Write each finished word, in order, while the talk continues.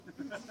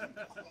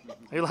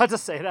Are you allowed to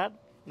say that?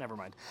 Never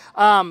mind.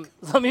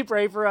 Let me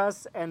pray for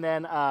us, and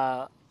then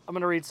I'm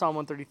going to read Psalm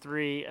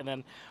 133, and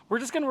then we're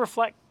just going to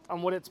reflect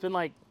on what it's been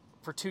like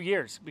for 2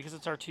 years, because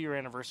it's our 2-year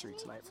anniversary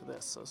tonight for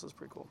this, so this is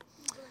pretty cool.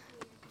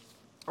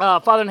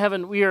 Father in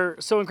heaven, we are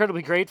so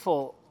incredibly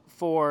grateful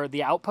for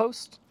the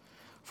Outpost,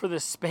 for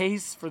this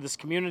space, for this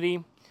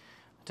community,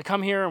 to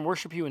come here and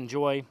worship you in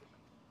joy.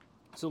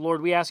 So,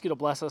 Lord, we ask you to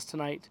bless us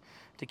tonight,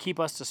 to keep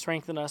us, to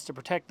strengthen us, to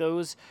protect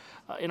those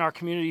in our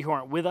community who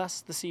aren't with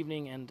us this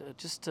evening, and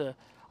just to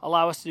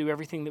allow us to do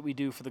everything that we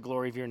do for the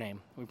glory of your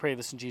name. We pray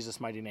this in Jesus'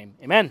 mighty name.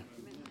 Amen.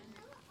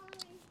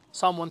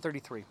 Psalm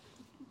 133.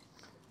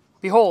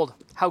 Behold,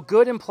 how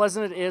good and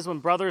pleasant it is when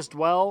brothers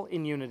dwell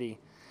in unity.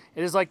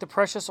 It is like the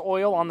precious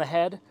oil on the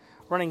head,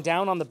 running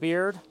down on the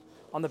beard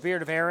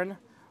of Aaron,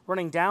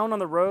 running down on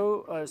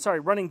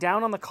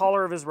the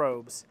collar of his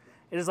robes.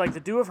 It is like the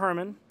dew of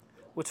Hermon,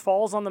 which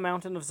falls on the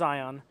mountain of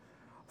Zion,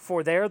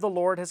 for there the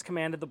Lord has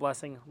commanded the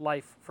blessing,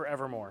 life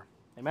forevermore.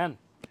 Amen.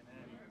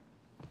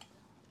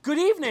 Good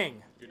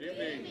evening. Good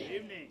evening. Good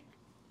evening.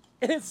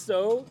 It is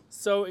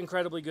so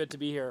incredibly good to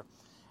be here.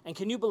 And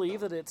can you believe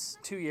that it's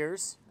 2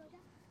 years?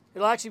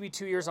 It'll actually be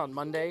 2 years on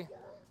Monday.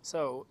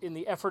 So in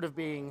the effort of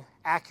being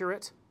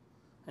accurate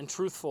and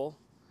truthful,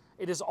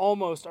 it is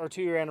almost our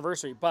 2-year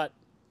anniversary, but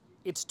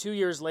it's 2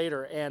 years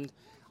later, and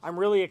I'm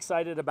really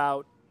excited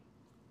about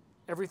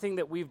everything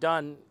that we've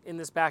done in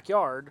this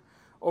backyard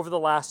over the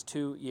last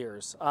 2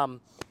 years.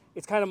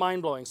 It's kind of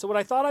mind-blowing. So what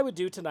I thought I would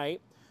do tonight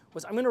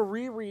was I'm going to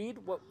reread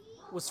what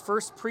was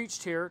first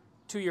preached here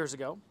 2 years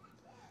ago.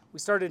 We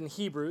started in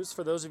Hebrews,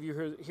 for those of you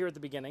who are here at the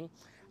beginning.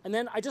 And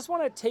then I just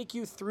want to take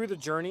you through the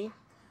journey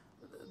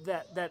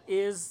that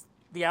is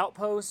the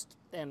Outpost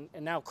and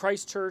now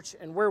Christ Church,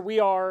 and where we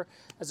are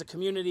as a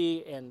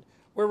community and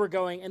where we're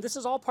going. And this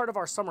is all part of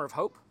our Summer of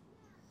Hope,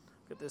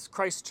 this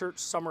Christ Church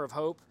Summer of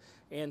Hope.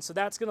 And so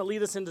that's going to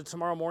lead us into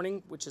tomorrow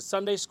morning, which is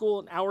Sunday school,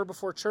 an hour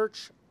before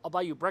church. I'll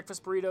buy you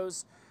breakfast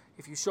burritos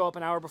if you show up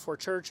an hour before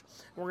church.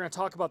 And we're going to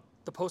talk about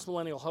the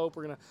postmillennial hope.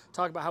 We're going to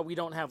talk about how we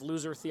don't have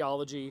loser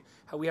theology,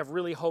 how we have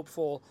really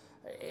hopeful,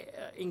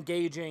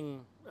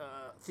 engaging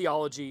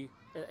theology.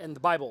 And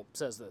the Bible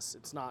says this.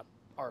 It's not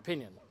our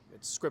opinion.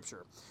 It's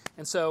Scripture.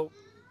 And so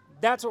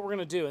that's what we're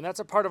going to do. And that's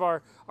a part of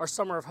our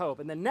Summer of Hope.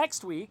 And then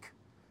next week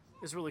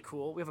is really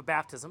cool. We have a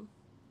baptism,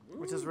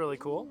 which is really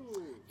cool.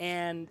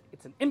 And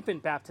it's an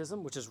infant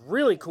baptism, which is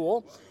really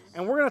cool.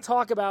 And we're going to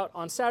talk about,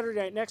 on Saturday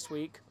night next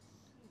week,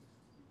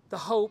 the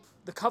hope,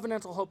 the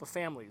covenantal hope of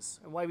families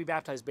and why we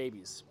baptize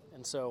babies.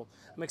 And so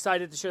I'm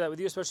excited to share that with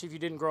you, especially if you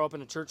didn't grow up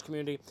in a church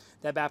community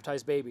that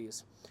baptized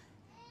babies.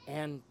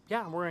 And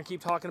yeah, we're going to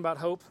keep talking about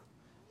hope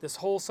this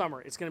whole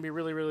summer. It's going to be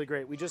really, really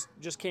great. We just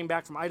came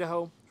back from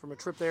Idaho, from a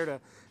trip there to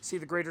see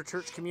the greater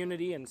church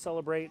community and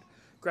celebrate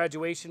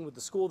graduation with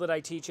the school that I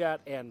teach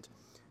at. And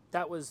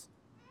that was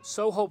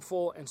so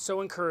hopeful and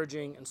so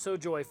encouraging and so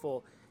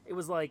joyful. It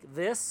was like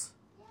this,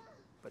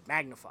 but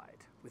magnified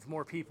with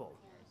more people,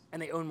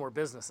 and they own more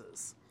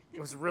businesses.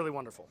 It was really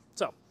wonderful.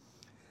 So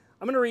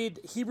I'm going to read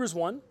Hebrews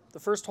 1,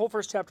 the whole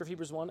first chapter of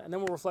Hebrews 1, and then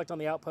we'll reflect on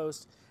the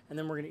Outpost, and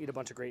then we're going to eat a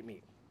bunch of great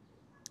meat.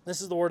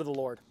 This is the word of the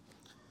Lord.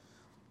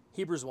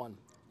 Hebrews 1.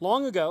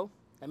 Long ago,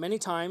 at many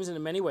times and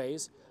in many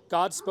ways,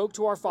 God spoke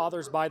to our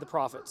fathers by the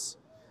prophets.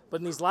 But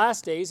in these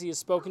last days he has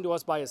spoken to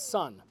us by his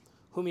Son,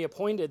 whom he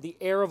appointed the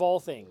heir of all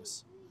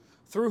things,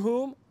 through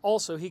whom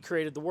also he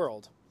created the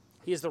world.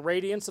 He is the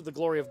radiance of the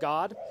glory of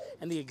God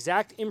and the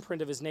exact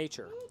imprint of his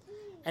nature,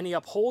 and he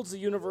upholds the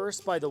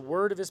universe by the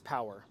word of his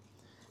power.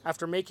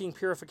 After making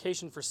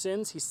purification for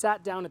sins, he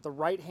sat down at the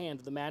right hand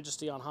of the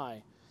Majesty on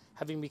high,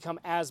 having become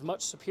as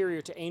much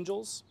superior to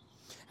angels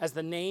as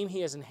the name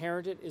he has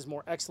inherited is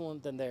more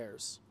excellent than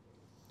theirs.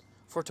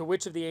 For to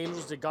which of the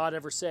angels did God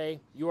ever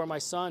say, "You are my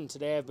son,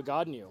 today I have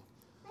begotten you"?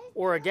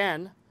 Or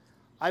again,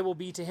 "I will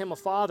be to him a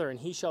father, and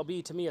he shall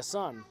be to me a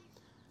son"?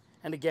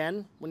 And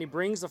again, when he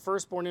brings the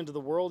firstborn into the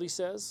world, he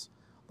says,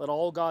 "Let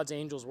all God's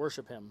angels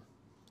worship him."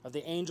 Of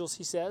the angels,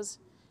 he says,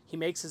 "He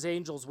makes his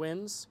angels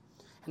winds,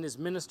 and his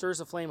ministers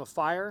a flame of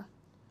fire."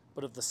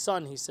 But of the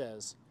Son, he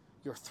says,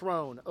 "Your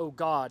throne, O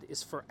God,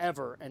 is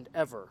forever and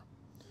ever.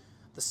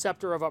 The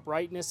scepter of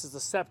uprightness is the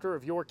scepter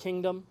of your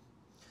kingdom.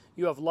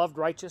 You have loved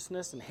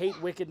righteousness and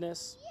hate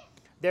wickedness.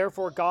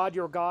 Therefore God,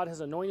 your God, has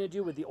anointed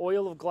you with the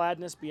oil of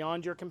gladness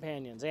beyond your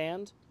companions.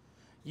 And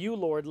you,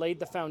 Lord,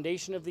 laid the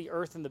foundation of the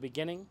earth in the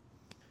beginning,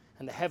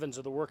 and the heavens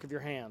are the work of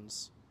your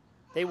hands.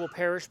 They will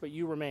perish, but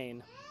you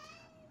remain.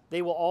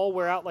 They will all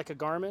wear out like a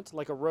garment.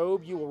 Like a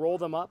robe, you will roll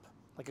them up.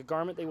 Like a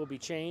garment, they will be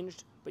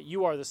changed. But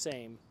you are the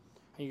same,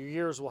 and your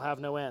years will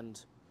have no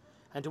end.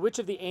 And to which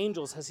of the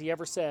angels has he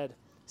ever said,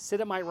 "Sit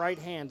at my right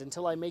hand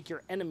until I make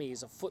your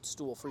enemies a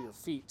footstool for your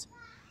feet"?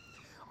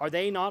 Are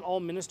they not all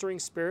ministering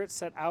spirits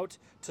set out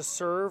to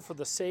serve for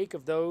the sake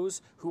of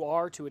those who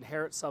are to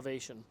inherit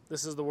salvation?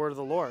 This is the word of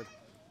the Lord.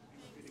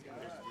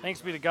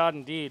 Thanks be to God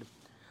indeed.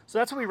 So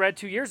that's what we read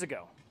 2 years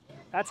ago.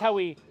 That's how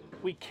we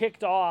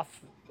kicked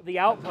off the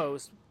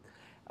Outpost.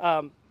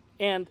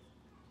 And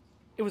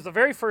it was the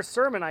very first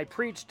sermon I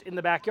preached in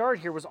the backyard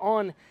here was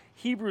on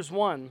Hebrews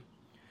 1.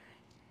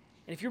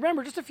 And if you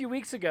remember, just a few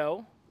weeks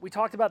ago, we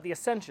talked about the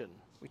ascension.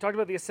 We talked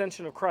about the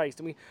ascension of Christ,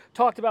 and we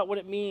talked about what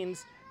it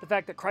means, the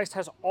fact that Christ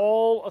has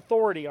all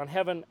authority on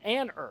heaven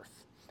and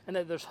earth, and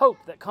that there's hope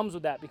that comes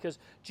with that because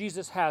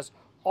Jesus has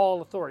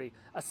all authority,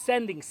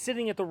 ascending,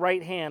 sitting at the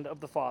right hand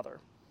of the Father.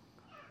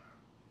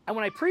 And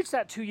when I preached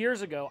that 2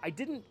 years ago, I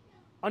didn't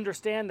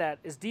understand that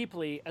as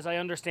deeply as I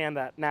understand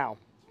that now.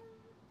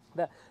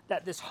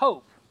 That this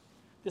hope,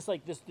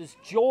 this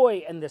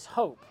joy and this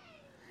hope,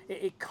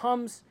 it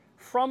comes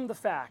from the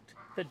fact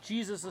that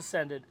Jesus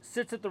ascended,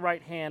 sits at the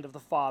right hand of the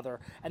Father,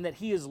 and that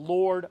he is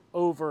Lord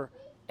over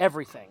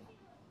everything.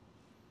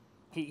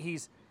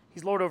 He's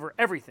Lord over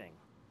everything.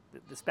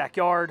 This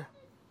backyard,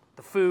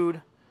 the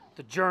food,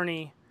 the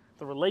journey,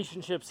 the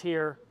relationships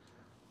here,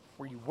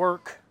 where you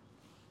work,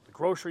 the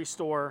grocery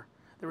store.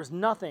 There is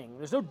nothing,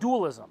 there's no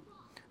dualism.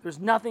 There's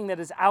nothing that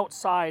is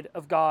outside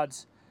of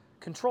God's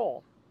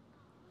control.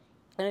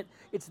 And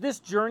it's this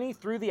journey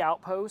through the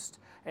Outpost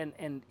and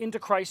into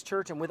Christ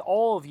Church and with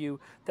all of you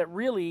that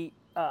really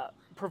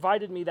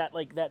provided me that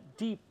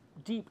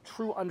deep,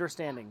 true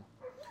understanding.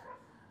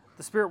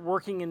 The Spirit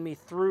working in me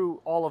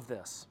through all of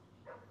this.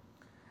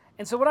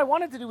 And so what I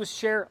wanted to do was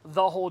share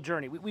the whole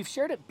journey. We've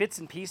shared it bits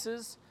and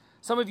pieces.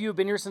 Some of you have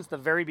been here since the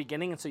very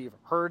beginning, and so you've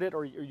heard it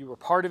or you were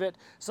part of it.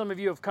 Some of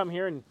you have come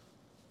here and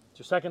it's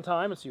your second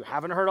time, and so you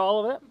haven't heard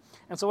all of it.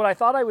 And so what I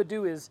thought I would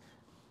do is,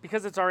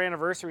 because it's our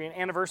anniversary, and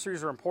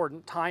anniversaries are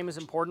important, time is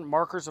important,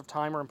 markers of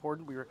time are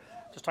important. We were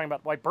just talking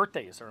about why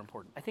birthdays are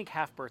important. I think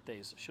half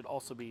birthdays should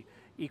also be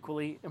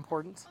equally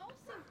important. I also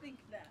think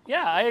that.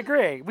 Yeah, I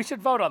agree. We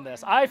should vote on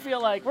this. I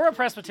feel like we're a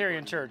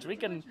Presbyterian church. We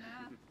can...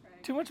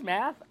 Too much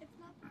math?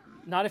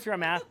 Not if you're a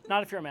math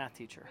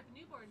teacher.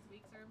 Newborns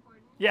weeks are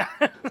important. Yeah.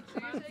 You're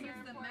saying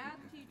it's the math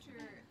teacher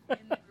in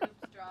the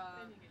group's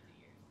job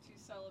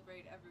to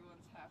celebrate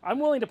everyone's happy. I'm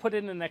willing to put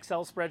it in an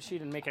Excel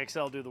spreadsheet and make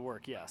Excel do the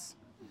work, yes.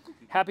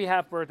 Happy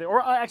half birthday,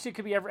 or actually it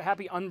could be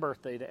happy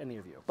unbirthday to any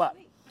of you. But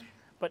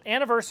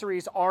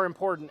anniversaries are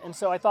important, and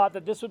so I thought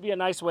that this would be a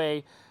nice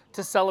way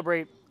to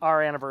celebrate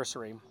our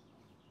anniversary.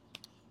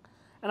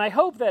 And I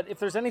hope that if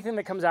there's anything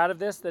that comes out of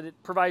this, that it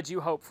provides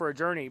you hope for a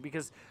journey,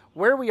 because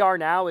where we are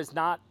now is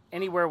not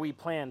anywhere we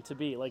plan to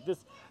be. Like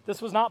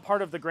this was not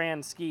part of the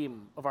grand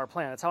scheme of our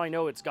plan. That's how I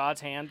know it's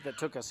God's hand that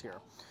took us here.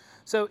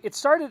 So it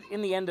started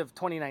in the end of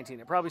 2019.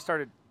 It probably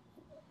started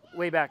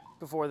way back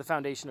before the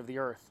foundation of the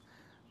earth.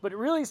 But it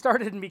really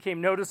started and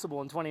became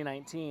noticeable in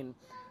 2019.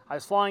 I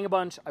was flying a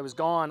bunch. I was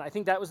gone. I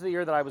think that was the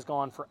year that I was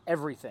gone for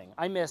everything.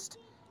 I missed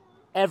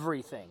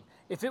everything.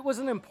 If it was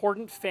an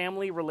important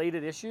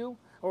family-related issue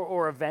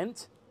or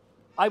event,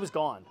 I was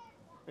gone.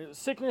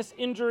 Sickness,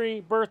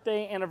 injury,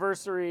 birthday,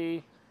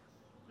 anniversary,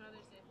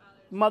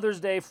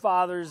 Mother's Day,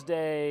 Father's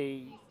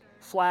Day,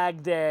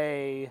 Flag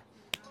Day,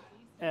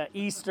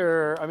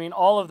 Easter. I mean,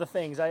 all of the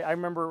things. I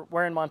remember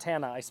where in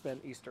Montana I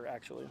spent Easter,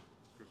 actually.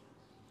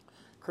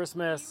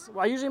 Christmas.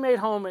 Well, I usually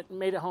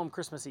made it home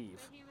Christmas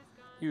Eve.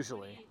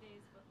 Usually.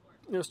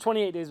 It was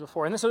 28 days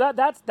before. And so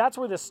that's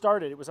where this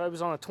started. I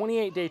was on a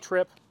 28-day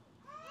trip,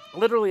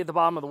 literally at the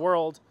bottom of the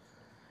world,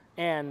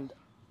 and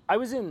I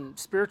was in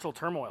spiritual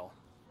turmoil.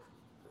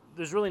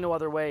 There's really no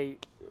other way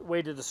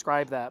to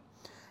describe that.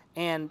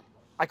 And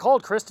I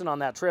called Kristen on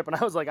that trip, and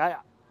I was like,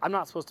 I'm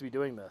not supposed to be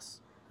doing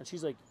this. And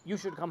she's like, you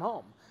should come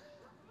home.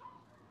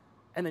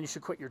 And then you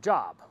should quit your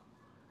job.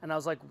 And I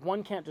was like,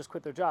 one can't just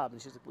quit their job.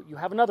 And she's like, well, you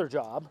have another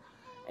job,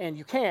 and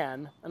you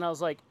can. And I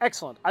was like,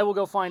 excellent. I will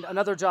go find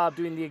another job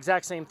doing the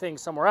exact same thing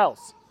somewhere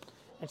else.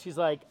 And she's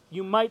like,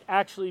 you might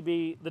actually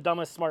be the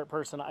dumbest smart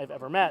person I've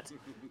ever met.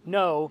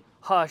 No,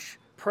 hush,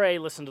 pray,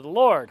 listen to the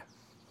Lord.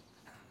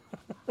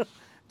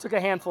 Took a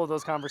handful of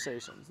those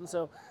conversations. And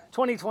so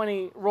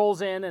 2020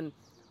 rolls in, and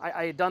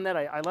I had done that.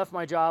 I left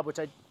my job, which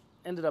I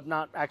ended up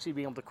not actually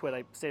being able to quit.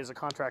 I stayed as a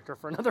contractor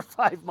for another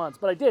 5 months,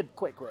 but I did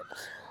quit.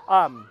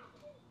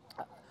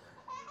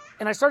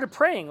 And I started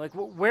praying, like,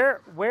 where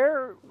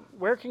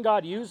can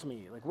God use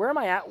me? Like, where am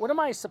I at? What am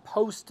I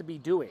supposed to be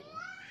doing?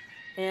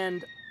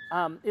 And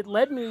it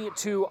led me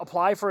to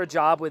apply for a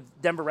job with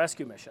Denver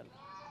Rescue Mission.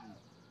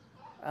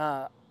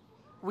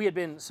 We had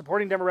been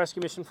supporting Denver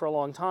Rescue Mission for a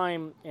long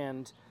time,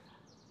 and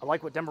I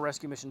like what Denver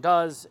Rescue Mission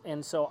does,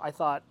 and so I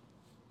thought,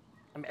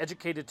 I'm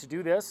educated to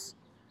do this.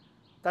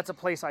 That's a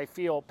place I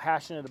feel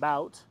passionate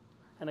about,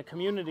 and a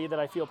community that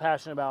I feel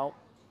passionate about.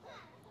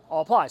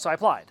 I'll apply. So I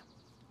applied.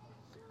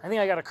 I think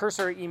I got a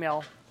cursory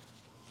email,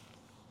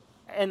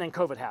 and then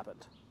COVID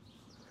happened.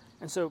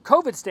 And so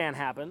COVID Stan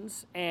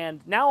happens,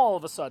 and now all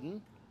of a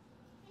sudden,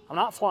 I'm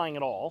not flying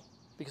at all,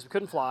 because we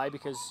couldn't fly,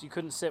 because you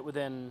couldn't sit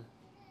within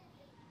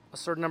a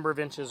certain number of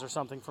inches or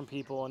something from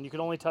people, and you could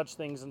only touch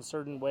things in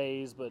certain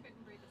ways, but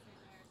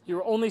you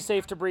were only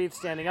safe to breathe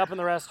standing up in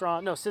the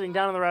restaurant. No, sitting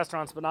down in the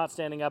restaurants, but not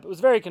standing up. It was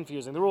very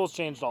confusing. The rules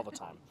changed all the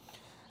time.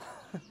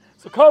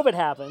 So COVID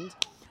happened,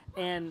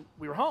 and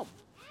we were home.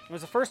 It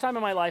was the first time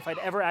in my life I'd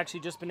ever actually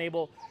just been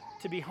able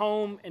to be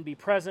home and be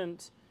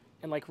present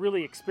and like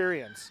really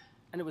experience.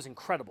 And it was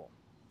incredible.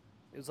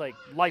 It was like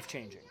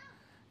life-changing.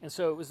 And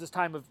so it was this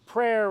time of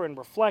prayer and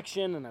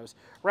reflection, and I was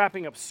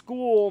wrapping up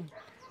school,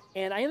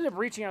 And I ended up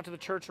reaching out to the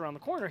church around the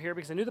corner here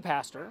because I knew the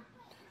pastor,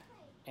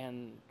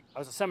 and I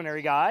was a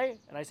seminary guy,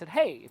 and I said,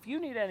 hey, if you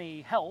need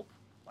any help,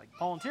 like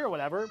volunteer or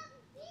whatever,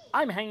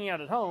 I'm hanging out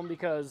at home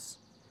because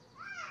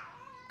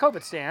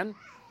COVID stand,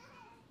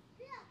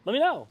 let me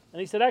know. And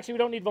he said, actually, we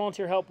don't need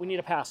volunteer help, we need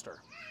a pastor.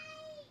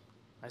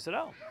 I said,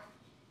 oh,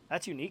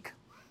 that's unique.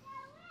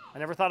 I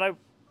never thought I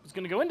was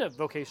going to go into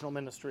vocational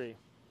ministry.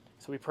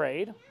 So we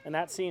prayed, and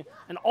that scene,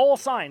 and all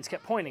signs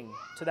kept pointing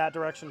to that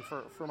direction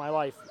for my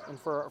life and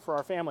for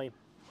our family.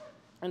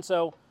 And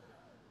so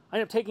I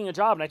ended up taking a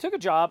job, and I took a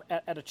job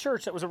at a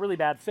church that was a really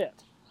bad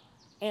fit.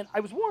 And I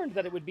was warned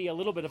that it would be a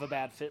little bit of a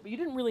bad fit, but you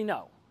didn't really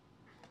know.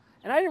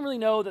 And I didn't really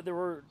know that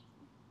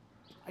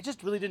I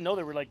just really didn't know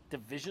there were like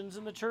divisions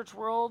in the church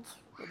world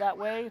that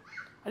way.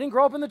 I didn't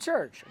grow up in the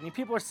church. I mean,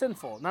 people are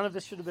sinful. None of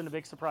this should have been a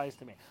big surprise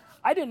to me.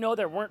 I didn't know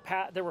there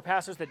were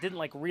pastors that didn't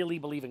like really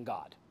believe in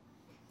God.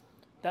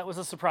 That was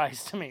a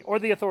surprise to me, or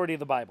the authority of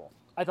the Bible.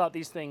 I thought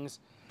these things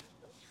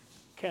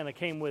kind of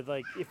came with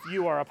like, if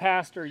you are a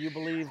pastor, you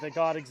believe that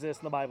God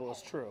exists and the Bible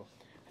is true.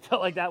 I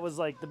felt like that was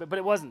like, but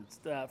it wasn't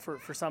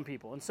for some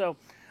people. And so,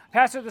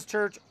 pastor of this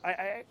church,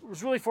 I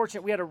was really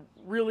fortunate. We had a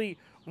really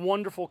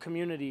wonderful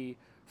community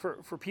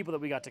for people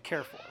that we got to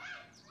care for.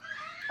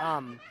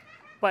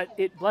 But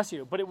bless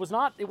you, but it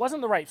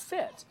wasn't the right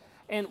fit.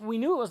 And we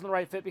knew it wasn't the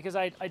right fit because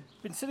I'd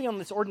been sitting on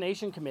this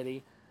ordination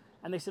committee,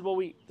 and they said, well,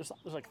 there's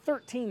like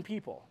 13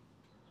 people.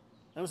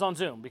 And it was on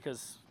Zoom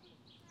because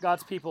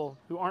God's people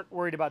who aren't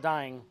worried about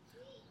dying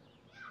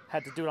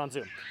had to do it on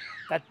Zoom.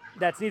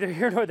 That's neither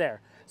here nor there.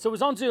 So it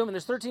was on Zoom, and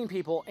there's 13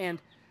 people, and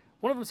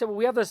one of them said, well,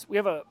 we have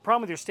a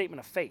problem with your statement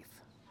of faith.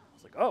 I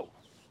was like, oh.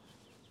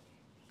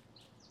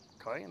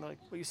 Okay, and they're like,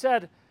 well, you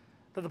said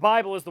that the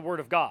Bible is the Word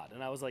of God.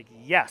 And I was like,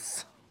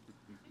 yes.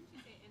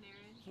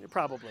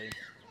 Probably.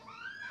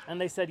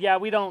 And they said, yeah,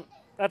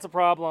 that's a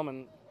problem.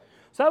 And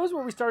so that was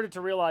where we started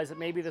to realize that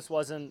maybe this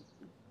wasn't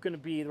going to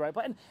be the right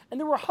plan. And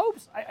there were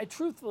hopes, I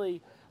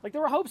truthfully, like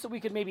there were hopes that we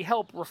could maybe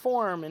help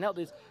reform and help.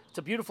 It's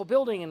a beautiful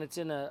building, and it's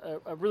in a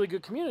really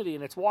good community,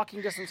 and it's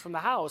walking distance from the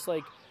house.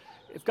 Like,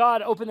 if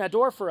God opened that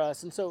door for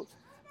us. And so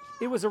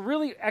it was a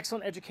really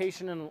excellent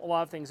education in a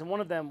lot of things, and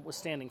one of them was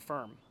standing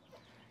firm.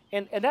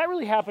 And that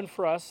really happened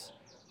for us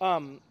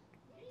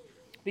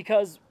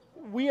because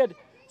we had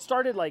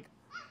started like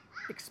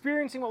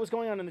experiencing what was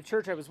going on in the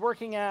church I was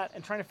working at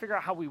and trying to figure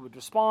out how we would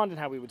respond and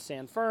how we would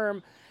stand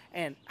firm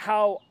and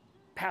how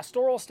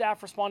pastoral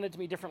staff responded to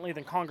me differently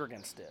than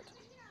congregants did.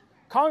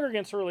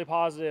 Congregants were really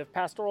positive.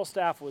 Pastoral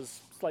staff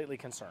was slightly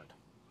concerned.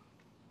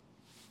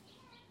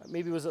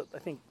 Maybe it was, I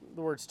think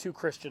the word's too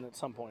Christian at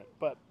some point.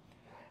 And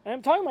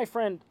I'm talking to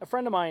a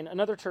friend of mine,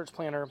 another church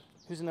planter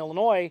who's in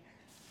Illinois,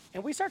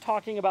 and we start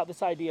talking about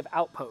this idea of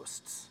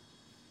outposts.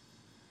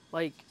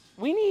 Like,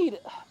 we need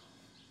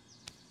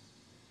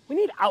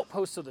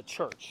outposts of the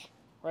church,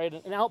 right?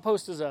 An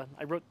outpost is I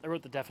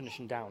wrote the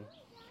definition down.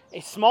 A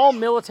small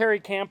military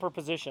camp or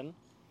position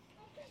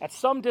at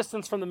some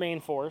distance from the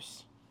main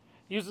force,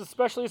 used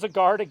especially as a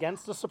guard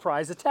against a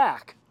surprise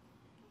attack.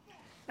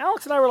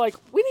 Alex and I were like,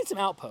 we need some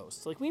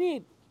outposts. Like, we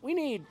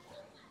need,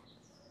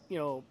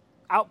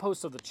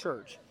 outposts of the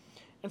church.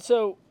 And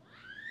so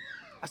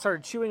I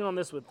started chewing on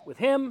this with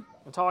him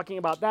and talking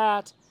about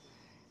that.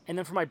 And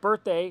then for my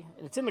birthday,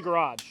 and it's in the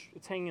garage.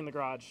 It's hanging in the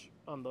garage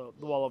on the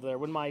wall over there.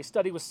 When my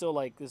study was still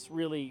like this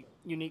really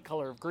unique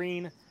color of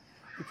green,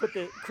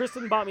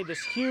 Kristen bought me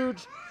this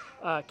huge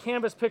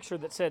canvas picture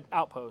that said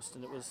Outpost,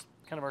 and it was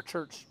kind of our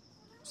church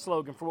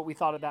slogan for what we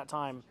thought at that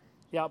time,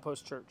 the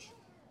Outpost Church.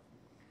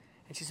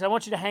 And she said, I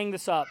want you to hang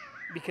this up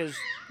because,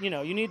 you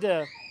need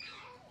to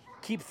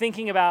keep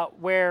thinking about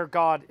where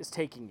God is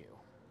taking you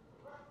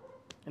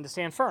and to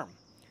stand firm.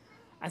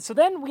 And so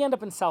then we end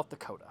up in South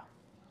Dakota.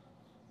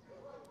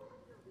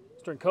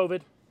 It's during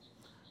COVID.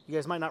 You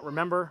guys might not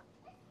remember,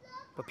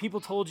 but people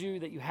told you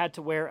that you had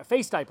to wear a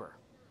face diaper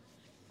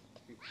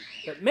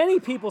that many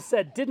people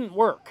said didn't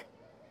work.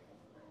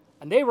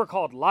 And they were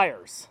called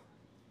liars.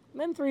 And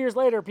then 3 years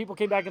later, people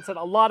came back and said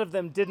a lot of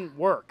them didn't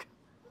work.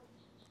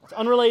 It's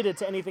unrelated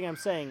to anything I'm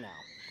saying now.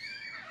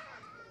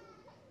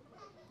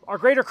 Our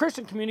greater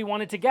Christian community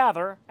wanted to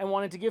gather and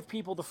wanted to give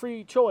people the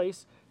free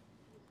choice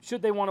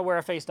should they want to wear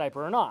a face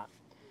diaper or not.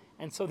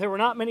 And so there were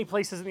not many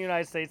places in the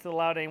United States that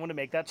allowed anyone to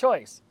make that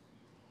choice.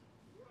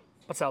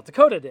 But South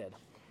Dakota did.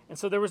 And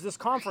so there was this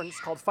conference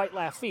called Fight,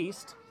 Laugh,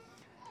 Feast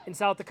in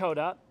South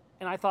Dakota,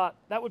 and I thought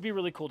that would be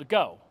really cool to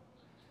go.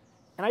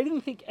 And I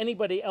didn't think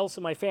anybody else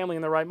in my family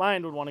in their right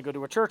mind would want to go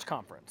to a church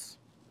conference.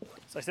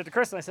 So I said to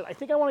Kristen, I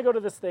think I want to go to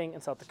this thing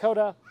in South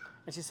Dakota.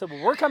 And she said,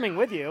 well, we're coming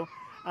with you.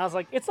 And I was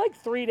like, it's like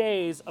 3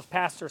 days of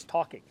pastors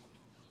talking.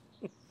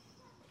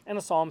 And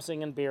a psalm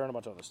singing and beer and a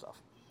bunch of other stuff.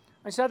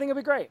 And she said, I think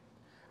it'd be great.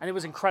 And it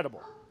was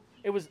incredible.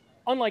 It was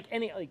unlike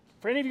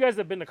for any of you guys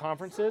that have been to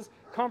conferences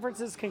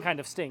can kind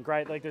of stink,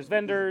 right? Like there's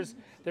vendors,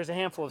 there's a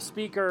handful of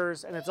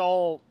speakers, and it's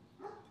all,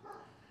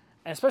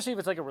 and especially if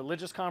it's like a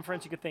religious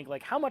conference, you could think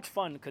like, how much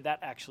fun could that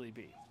actually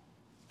be?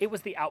 It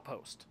was the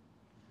Outpost.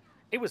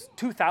 It was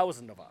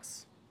 2,000 of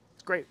us.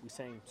 It's great. We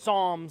sang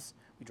psalms,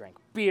 we drank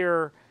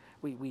beer,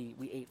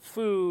 We ate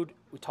food.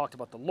 We talked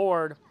about the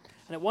Lord.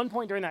 And at one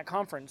point during that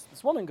conference,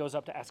 this woman goes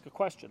up to ask a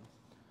question.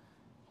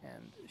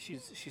 And she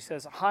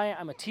says, "Hi,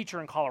 I'm a teacher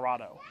in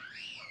Colorado."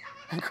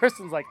 And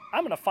Kristen's like,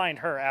 "I'm going to find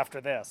her after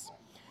this."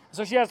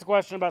 So she asked a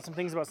question about some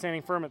things about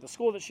standing firm at the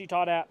school that she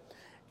taught at.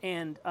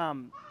 And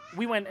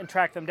we went and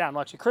tracked them down.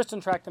 Well, actually,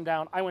 Kristen tracked them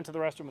down. I went to the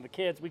restroom with the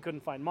kids. We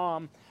couldn't find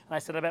Mom. And I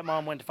said, I bet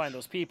Mom went to find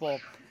those people.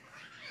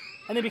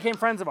 And they became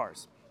friends of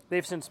ours.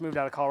 They've since moved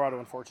out of Colorado,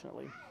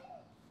 unfortunately.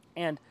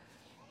 And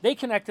they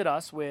connected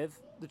us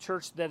with the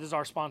church that is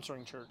our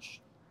sponsoring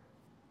church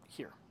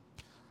here.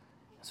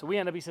 So we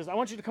end up, he says, "I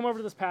want you to come over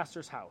to this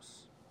pastor's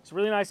house. He's a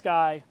really nice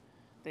guy.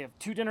 They have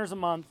 2 dinners a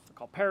month. They're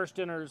called parish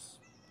dinners."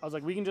 I was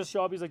like, "We can just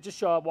show up?" He's like, "Just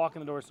show up, walk in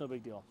the door, it's no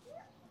big deal."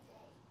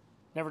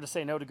 Never to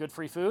say no to good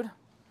free food.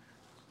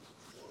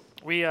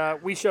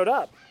 We showed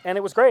up, and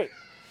it was great.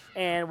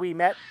 And we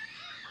met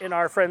in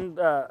our friend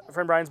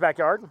Brian's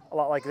backyard, a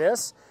lot like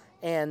this.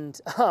 And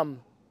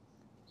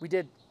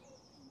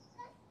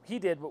he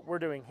did what we're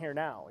doing here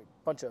now,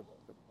 a bunch of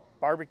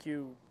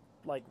barbecue,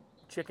 like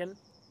chicken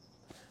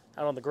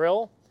out on the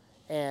grill.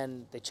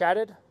 And they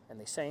chatted, and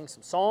they sang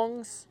some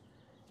songs,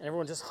 and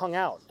everyone just hung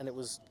out, and it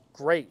was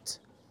great.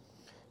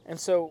 And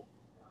so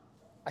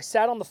I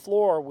sat on the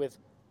floor with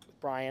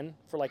Brian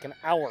for like an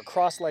hour,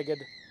 cross-legged,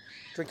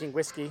 drinking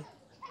whiskey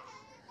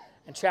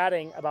and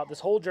chatting about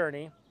this whole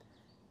journey.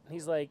 And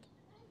he's like,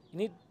 "You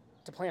need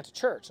to plant a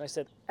church." And I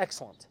said,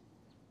 "Excellent."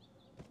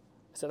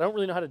 I said, "I don't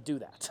really know how to do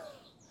that."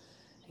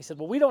 He said,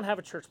 "Well, we don't have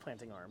a church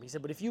planting arm." He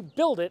said, "But if you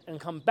build it and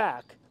come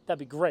back, that'd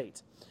be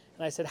great."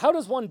 And I said, "How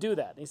does one do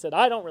that?" And he said,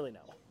 "I don't really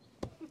know."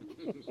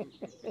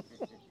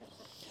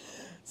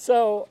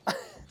 So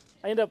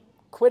I ended up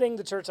quitting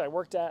the church I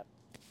worked at.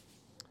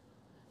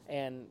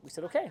 And we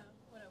said, okay.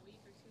 What, a week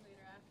or 2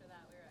 later after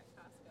that, we were at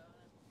Costco.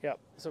 Yeah.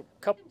 So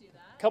Do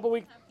that. couple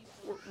weeks.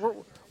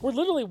 We're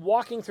literally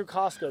walking through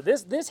Costco.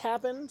 This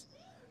happened.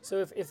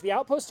 So if the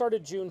Outpost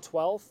started June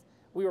 12th,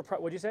 we were.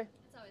 What'd you say?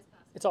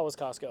 It's always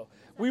Costco.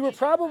 We were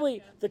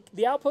probably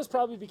the Outpost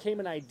probably became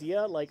an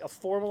idea, like a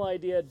formal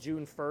idea,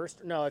 June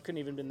 1st. No, it couldn't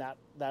even been that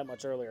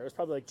much earlier. It was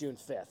probably like June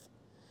 5th.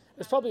 It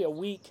was probably a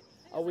week.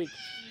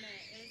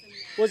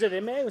 Was it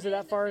in May? Was it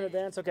that far in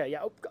advance? Okay,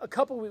 yeah,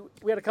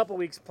 we had a couple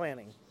weeks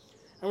planning.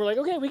 And we're like,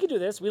 okay, we can do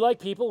this. We like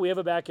people. We have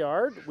a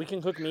backyard. We can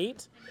cook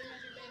meat.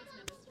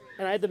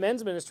 And I had the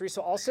men's ministry,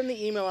 so I'll send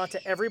the email out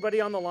to everybody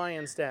on the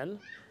Lion's Den,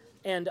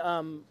 and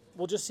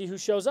we'll just see who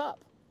shows up.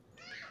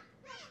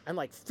 And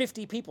like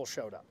 50 people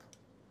showed up.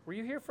 Were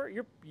you here for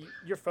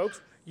your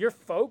folks? Your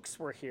folks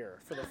were here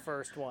for the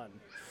first one.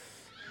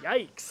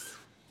 Yikes!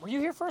 Were you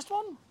here first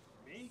one?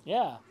 Me?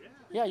 Yeah.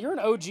 You're an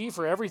OG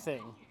for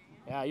everything.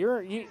 Yeah,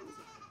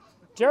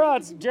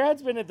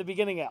 Jared's been at the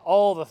beginning at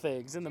all the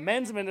things in the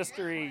men's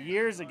ministry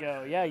years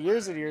ago. Yeah,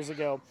 years and years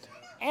ago,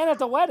 and at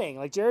the wedding.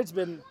 Like Jared's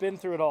been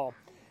through it all,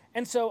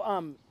 and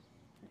so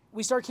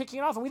we started kicking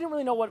it off, and we didn't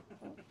really know what,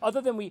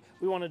 other than we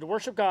wanted to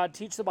worship God,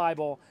 teach the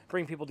Bible,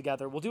 bring people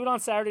together. We'll do it on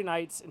Saturday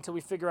nights until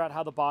we figure out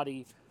how the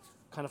body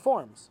kind of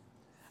forms.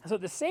 And so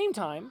at the same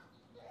time,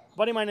 a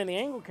buddy of mine in the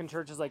Anglican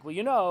church is like, well,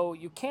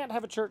 you can't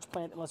have a church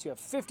plant unless you have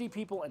 50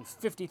 people and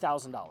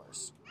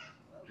 $50,000.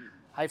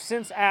 I've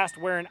since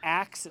asked where in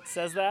Acts it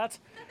says that.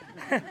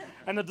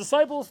 And the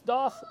disciples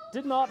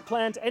did not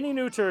plant any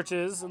new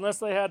churches unless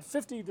they had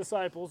 50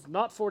 disciples,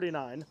 not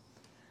 49,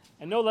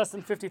 and no less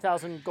than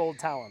 50,000 gold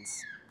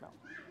talents. No.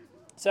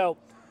 So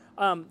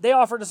they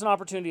offered us an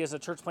opportunity as a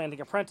church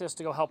planting apprentice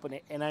to go help an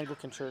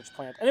Anglican church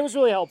plant. And it was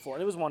really helpful,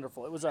 and it was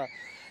wonderful.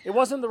 It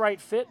wasn't the right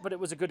fit, but it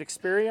was a good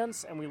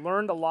experience, and we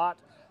learned a lot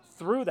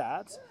through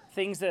that,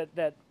 things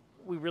that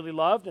we really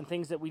loved and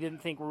things that we didn't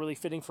think were really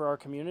fitting for our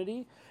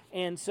community.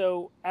 And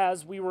so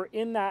as we were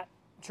in that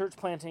church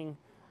planting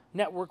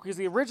network, because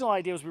the original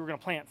idea was we were going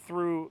to plant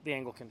through the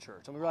Anglican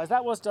church, and we realized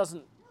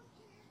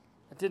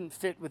it didn't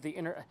fit with the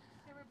inner.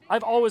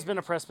 I've always been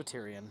a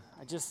Presbyterian.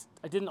 I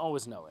didn't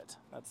always know it.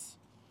 There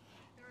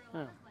were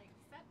a lot of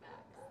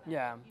setbacks.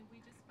 Yeah. We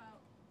just felt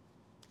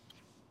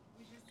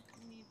we just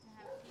need to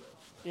have people.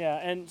 Yeah,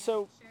 and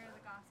so Share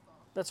the gospel.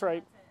 that's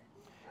right. That's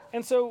it.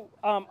 And so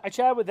I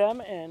chatted with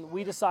them, and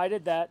we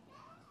decided that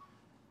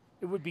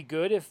it would be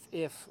good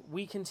if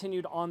we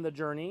continued on the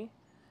journey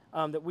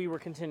that we were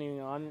continuing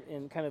on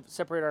and kind of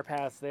separate our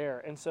paths there.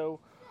 And so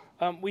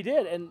we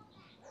did. And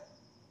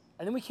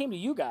then we came to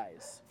you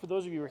guys, for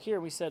those of you who were here,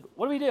 and we said,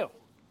 what do we do?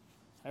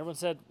 And everyone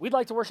said, we'd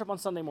like to worship on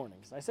Sunday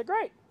mornings. And I said,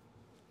 great.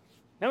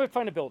 Now we have to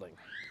find a building.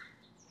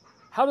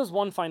 How does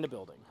one find a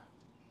building?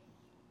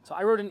 So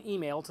I wrote an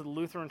email to the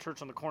Lutheran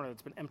church on the corner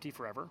that's been empty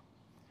forever.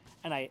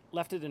 And I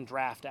left it in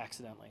draft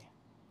accidentally.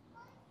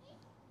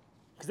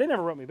 Because they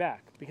never wrote me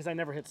back, because I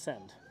never hit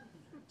send.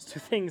 It's two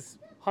things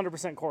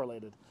 100%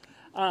 correlated.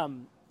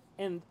 And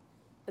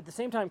at the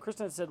same time,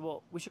 Kristen had said,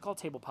 well, we should call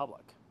Table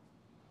Public.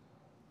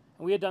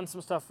 And we had done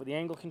some stuff with the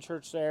Anglican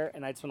church there,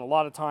 and I'd spent a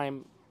lot of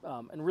time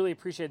and really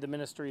appreciated the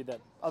ministry that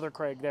other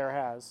Craig there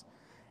has.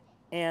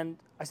 And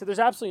I said, there's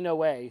absolutely no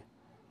way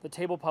the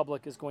Table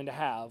Public is going to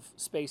have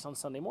space on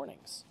Sunday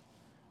mornings.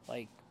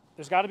 Like,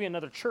 there's got to be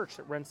another church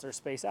that rents their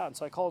space out. And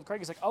so I called Craig.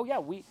 He's like, oh, yeah,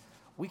 we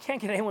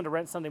can't get anyone to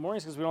rent Sunday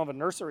mornings because we don't have a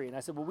nursery. And I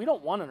said, well, we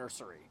don't want a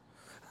nursery.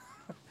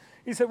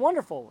 He said,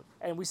 wonderful.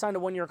 And we signed a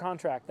 1-year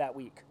contract that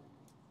week.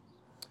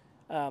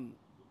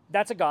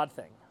 That's a God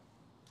thing.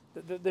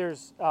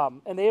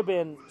 And they have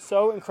been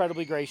so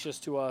incredibly gracious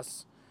to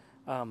us.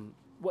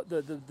 What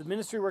the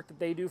ministry work that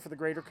they do for the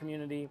greater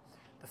community,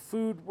 the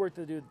food work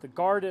they do, the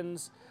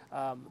gardens,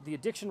 the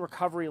addiction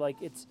recovery, like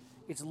it's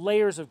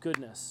layers of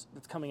goodness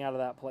that's coming out of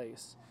that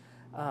place.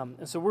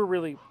 And so we're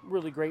really,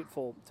 really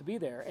grateful to be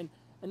there. And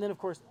then, of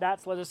course,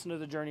 that's led us into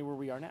the journey where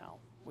we are now,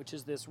 which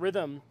is this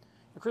rhythm.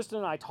 And Kristen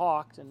and I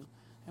talked, and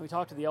we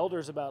talked to the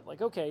elders about,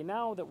 like, okay,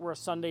 now that we're a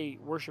Sunday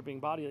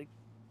worshiping body, like,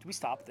 do we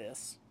stop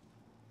this?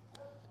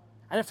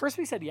 And at first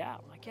we said, yeah.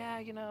 We're like,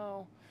 yeah,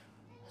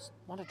 just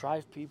want to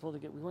drive people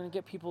we want to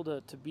get people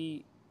to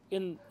be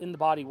in the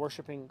body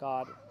worshiping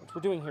God, which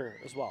we're doing here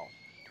as well.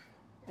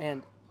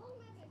 And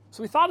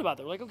so we thought about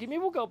that. We're like, okay,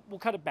 maybe we'll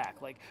cut it back.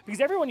 Like, because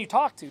everyone you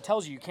talk to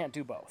tells you can't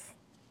do both.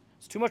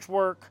 It's too much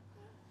work.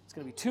 It's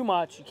going to be too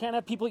much. You can't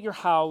have people at your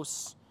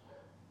house.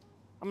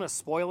 I'm going to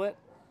spoil it.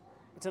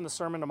 It's in the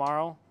sermon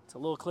tomorrow. It's a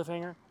little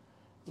cliffhanger.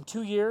 In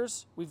 2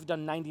 years, we've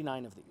done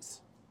 99 of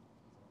these.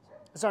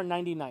 It's our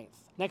 99th.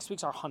 Next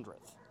week's our 100th.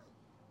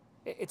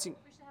 We should have another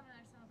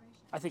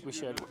celebration. I think we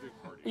should.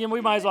 Yeah,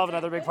 we might as well have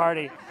another big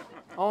party.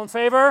 All in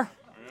favor?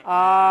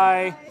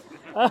 Aye.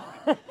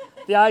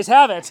 The ayes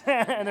have it.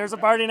 And there's a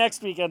party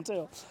next weekend,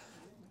 too.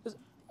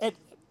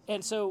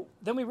 And so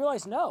then we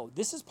realized, no,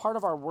 this is part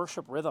of our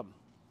worship rhythm.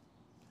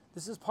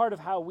 This is part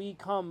of how we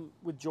come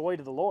with joy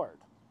to the Lord.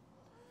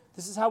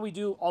 This is how we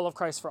do all of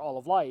Christ for all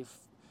of life,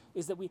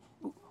 is that we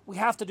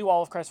have to do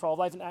all of Christ for all of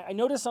life. And I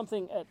noticed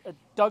something at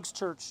Doug's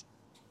church.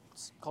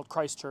 It's called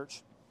Christ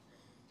Church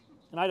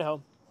in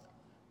Idaho.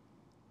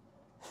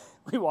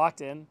 We walked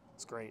in.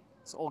 It's great.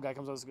 This old guy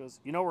comes over and goes,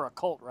 we're a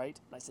cult, right?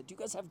 And I said, do you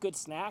guys have good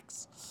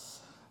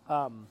snacks?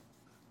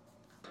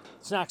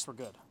 Snacks were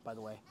good, by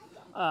the way.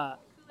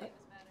 Kool-Aid was better.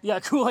 Yeah,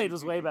 Kool-Aid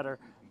was way better.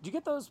 Did you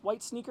get those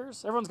white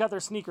sneakers? Everyone's got their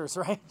sneakers,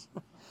 right?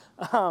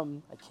 A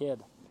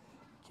kid.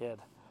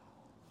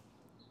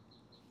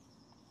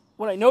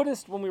 What I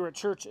noticed when we were at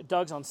church at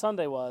Doug's on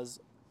Sunday was,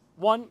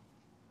 one,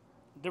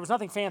 there was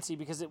nothing fancy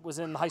because it was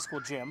in the high school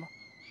gym,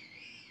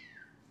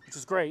 which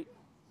is great.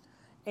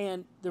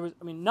 And there was,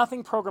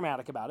 nothing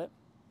programmatic about it.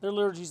 Their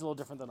liturgy is a little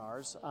different than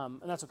ours,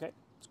 and that's okay.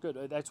 It's good.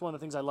 That's one of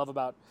the things I love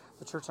about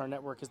the church on our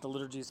network is the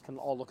liturgies can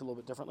all look a little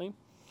bit differently.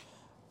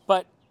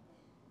 But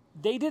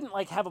they didn't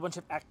have a bunch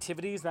of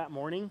activities that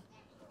morning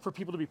for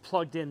people to be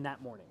plugged in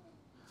that morning.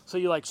 So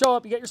you show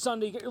up, you get your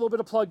Sunday, you get your little bit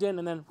of plugged in,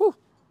 and then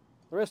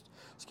the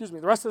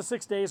rest of the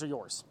 6 days are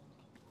yours.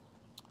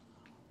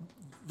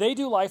 They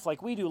do life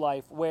like we do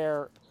life,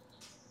 where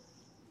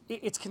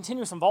it's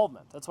continuous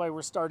involvement. That's why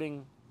we're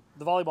starting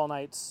the volleyball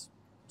nights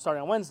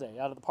starting on Wednesday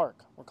out of the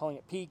park. We're calling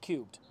it P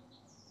cubed.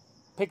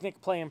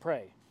 Picnic, play, and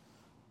pray.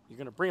 You're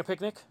going to bring a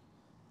picnic.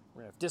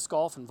 We're going to have disc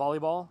golf and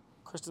volleyball.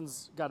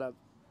 Kristen's got an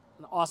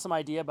awesome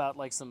idea about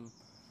some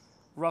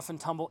rough and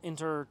tumble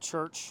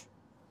inter-church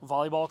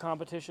volleyball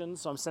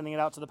competitions. So I'm sending it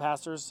out to the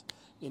pastors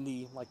in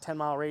the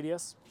 10-mile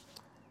radius.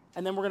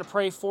 And then we're going to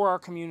pray for our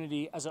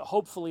community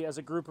hopefully as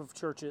a group of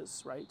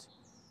churches, right?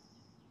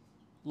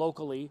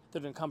 Locally, that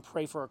are going to come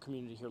pray for our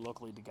community here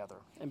locally together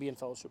and be in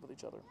fellowship with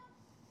each other.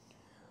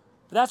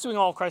 But that's doing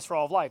all of Christ for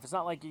all of life. It's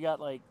not like you got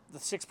the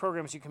 6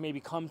 programs you can maybe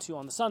come to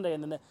on the Sunday,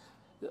 and then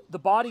the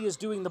body is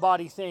doing the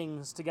body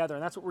things together,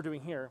 and that's what we're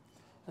doing here.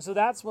 And so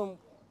that's when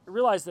I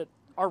realized that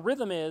our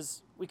rhythm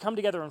is we come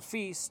together and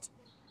feast,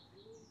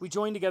 we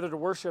join together to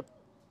worship,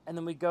 and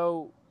then we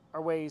go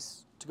our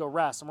ways to go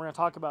rest. And we're going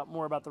to talk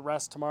more about the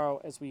rest tomorrow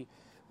as we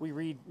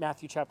read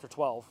Matthew chapter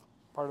 12,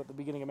 part of the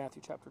beginning of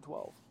Matthew chapter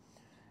 12.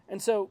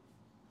 And so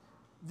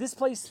this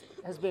place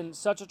has been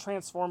such a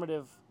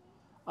transformative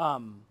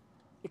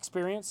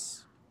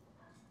experience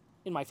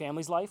in my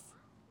family's life.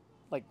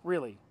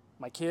 Really,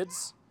 my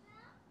kids.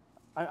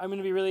 I'm going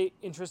to be really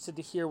interested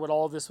to hear what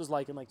all of this was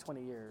like in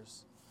 20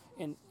 years.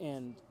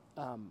 And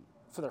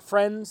for their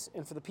friends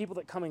and for the people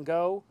that come and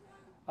go,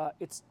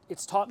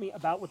 it's taught me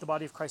about what the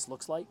body of Christ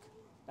looks like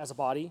as a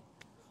body.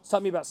 It's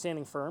taught me about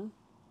standing firm.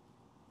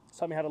 It's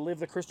taught me how to live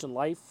the Christian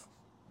life.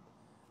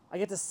 I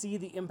get to see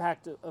the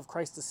impact of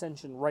Christ's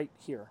ascension right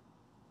here.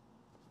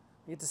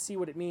 I get to see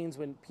what it means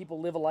when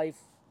people live a life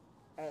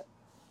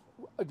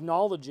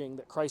acknowledging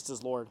that Christ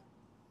is Lord.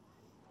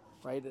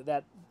 Right?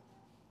 That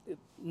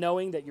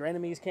knowing that your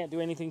enemies can't do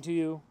anything to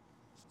you.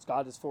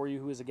 God is for you,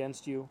 who is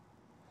against you.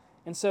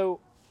 And so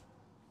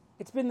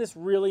it's been this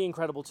really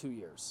incredible 2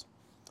 years.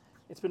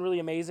 It's been really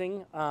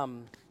amazing.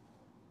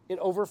 It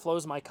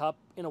overflows my cup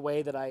in a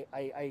way that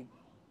I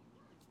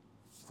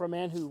for a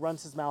man who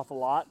runs his mouth a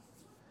lot,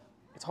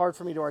 it's hard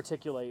for me to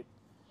articulate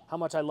how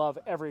much I love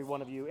every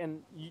one of you.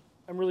 And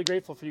I'm really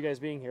grateful for you guys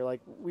being here.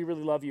 We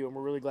really love you, and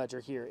we're really glad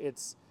you're here.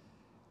 It's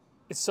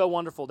so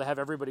wonderful to have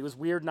everybody. It was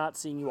weird not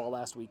seeing you all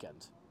last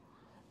weekend.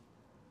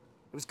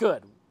 It was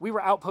good. We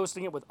were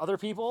outposting it with other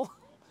people,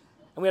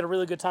 and we had a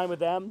really good time with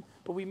them,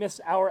 but we missed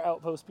our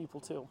Outpost people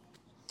too.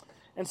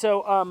 And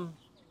so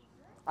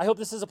I hope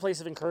this is a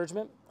place of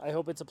encouragement. I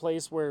hope it's a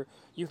place where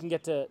you can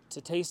get to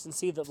taste and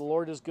see that the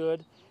Lord is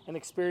good and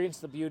experience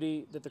the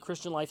beauty that the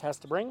Christian life has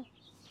to bring.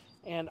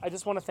 And I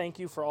just want to thank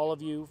you for all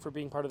of you for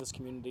being part of this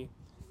community.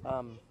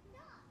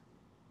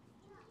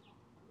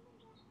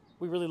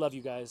 We really love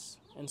you guys.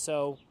 And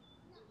so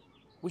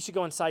we should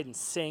go inside and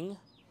sing.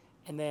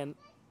 And then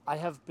I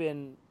have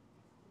been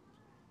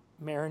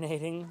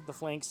marinating the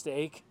flank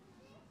steak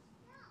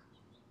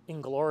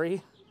in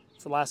glory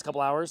for the last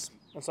couple hours.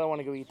 And so I want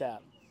to go eat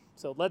that.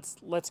 So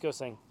let's go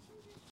sing.